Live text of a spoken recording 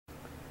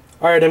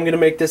Alright, I'm going to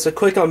make this a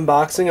quick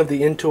unboxing of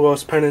the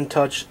Intuos Pen and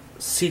Touch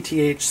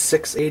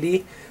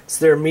CTH-680. It's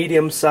their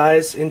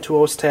medium-size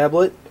Intuos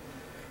tablet.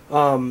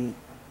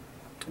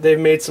 They've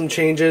made some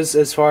changes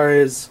as far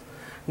as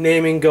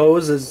naming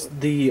goes, as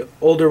the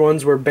older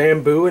ones were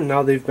Bamboo and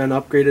now they've been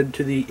upgraded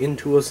to the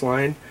Intuos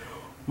line.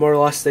 More or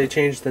less they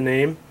changed the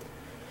name.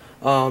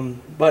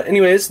 But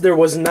anyways, there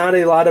was not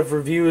a lot of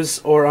reviews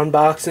or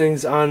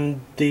unboxings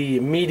on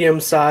the medium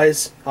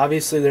size.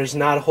 Obviously there's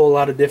not a whole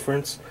lot of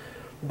difference.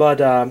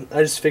 But I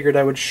just figured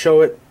I would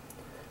show it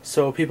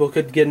so people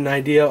could get an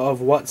idea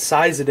of what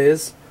size it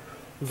is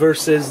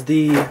versus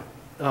the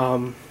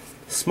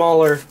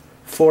smaller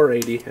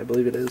 480, I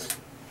believe it is.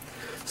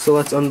 So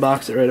let's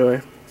unbox it right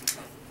away.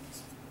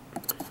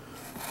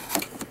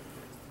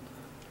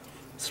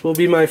 This will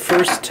be my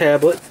first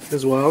tablet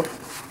as well.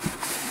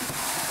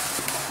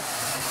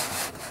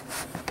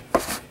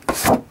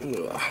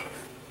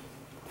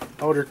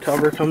 Outer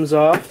cover comes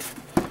off.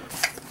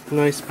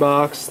 Nice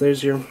box.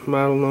 There's your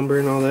model number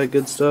and all that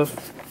good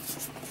stuff.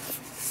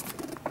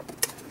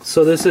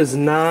 So this is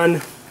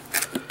non-wireless.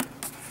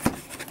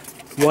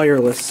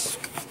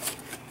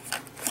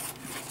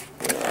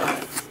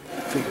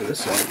 Figure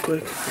this out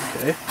quick.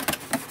 Okay.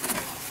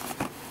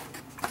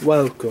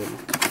 Wacom.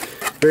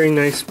 Very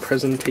nice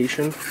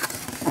presentation.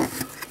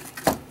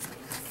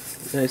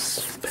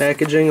 Nice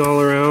packaging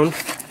all around.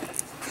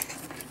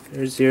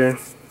 There's your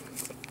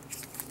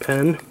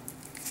pen.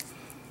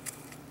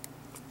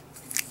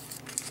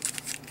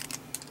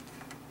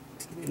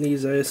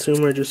 These I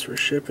assume are just for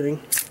shipping.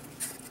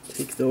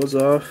 Take those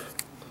off.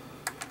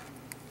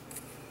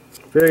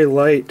 Very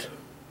light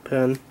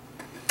pen.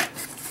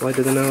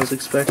 Lighter than I was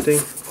expecting.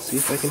 Let's see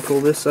if I can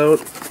pull this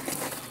out.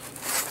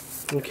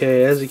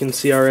 Okay, as you can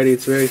see already,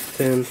 it's very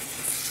thin,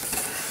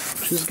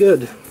 which is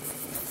good.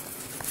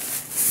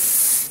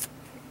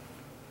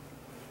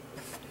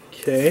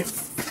 Okay.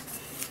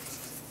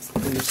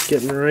 I'm just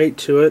getting right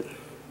to it.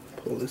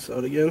 Pull this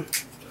out again.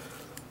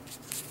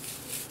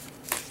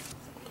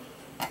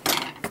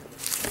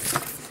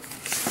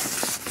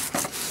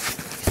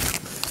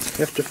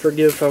 You have to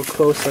forgive how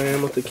close I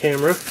am with the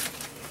camera.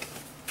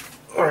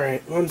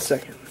 Alright, 1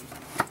 second.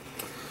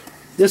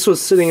 This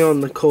was sitting out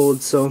in the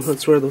cold, so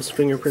that's where those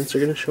fingerprints are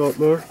going to show up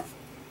more.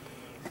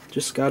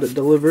 Just got it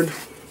delivered.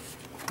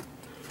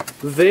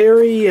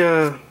 Very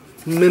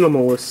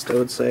minimalist, I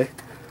would say,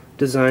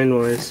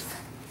 design-wise.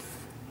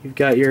 You've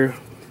got your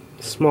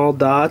small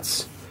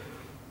dots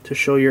to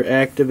show your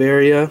active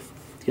area.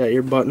 You got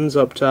your buttons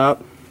up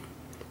top.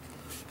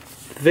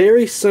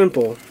 Very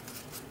simple.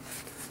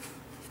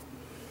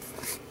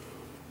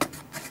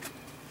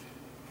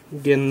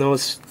 Again,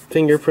 those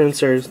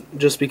fingerprints are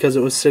just because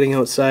it was sitting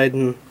outside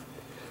in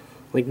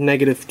like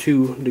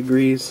 -2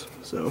 degrees,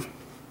 so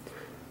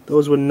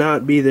those would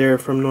not be there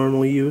from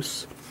normal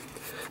use.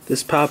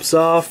 This pops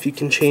off, you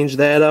can change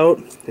that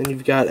out, and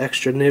you've got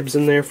extra nibs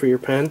in there for your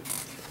pen.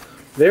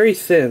 Very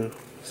thin,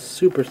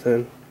 super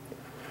thin.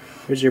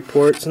 Here's your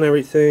ports and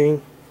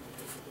everything.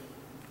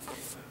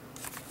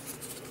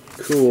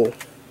 Cool.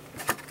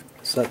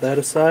 Set that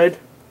aside,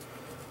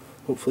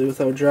 hopefully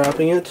without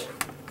dropping it.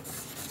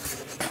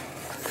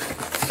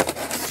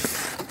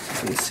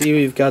 You can see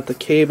we've got the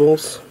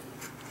cables,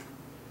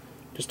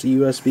 just a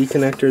USB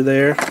connector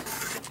there,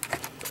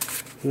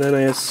 and then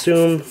I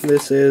assume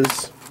this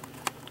is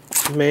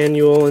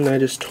manual and I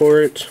just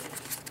tore it,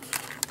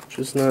 which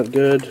is not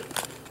good.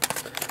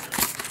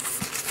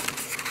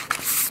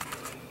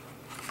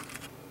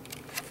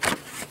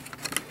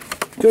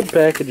 Good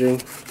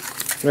packaging.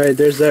 Alright,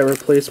 there's that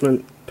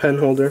replacement pen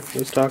holder I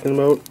was talking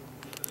about,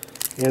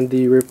 and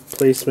the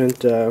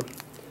replacement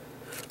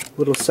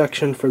little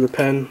section for the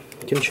pen.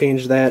 You can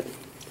change that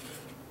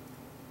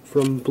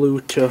from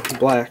blue to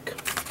black.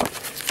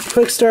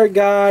 Quick start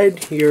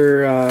guide,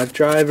 your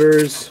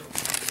drivers,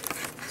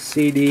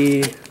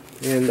 CD,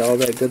 and all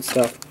that good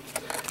stuff.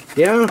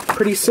 Yeah,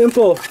 pretty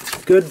simple.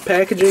 Good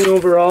packaging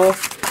overall.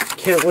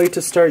 Can't wait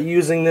to start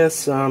using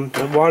this.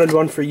 I've wanted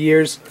one for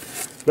years,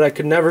 but I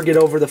could never get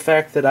over the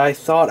fact that I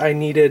thought I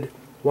needed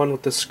one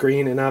with the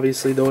screen, and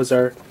obviously those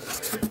are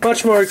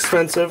much more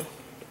expensive.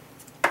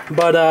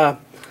 But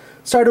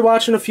started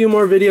watching a few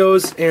more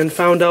videos and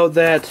found out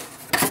that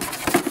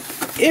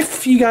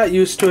if you got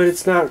used to it,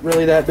 it's not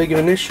really that big of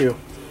an issue.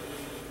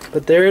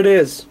 But there it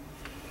is.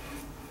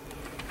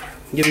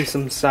 Give you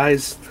some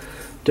size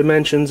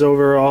dimensions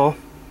overall.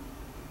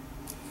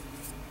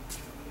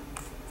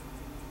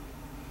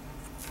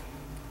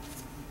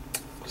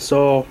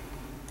 So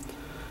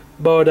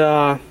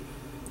about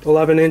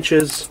 11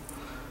 inches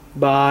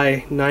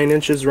by 9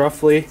 inches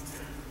roughly.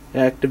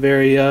 Active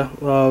area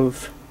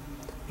of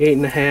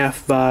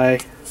 8.5 by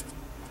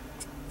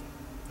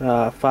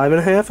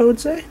 5.5, I would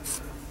say.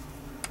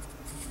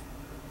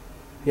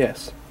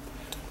 Yes.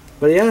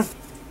 But yeah,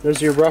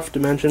 there's your rough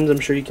dimensions. I'm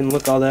sure you can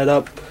look all that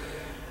up.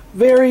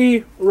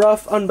 Very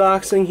rough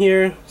unboxing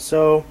here,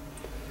 so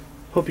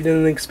hope you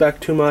didn't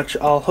expect too much.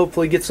 I'll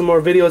hopefully get some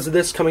more videos of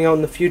this coming out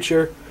in the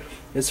future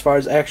as far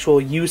as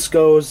actual use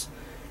goes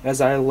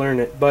as I learn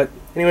it. But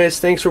anyways,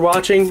 thanks for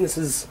watching. This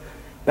is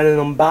Been an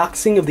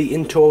unboxing of the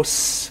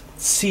Intuos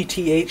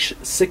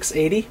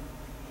CTH-680.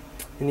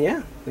 And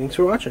yeah, thanks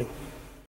for watching.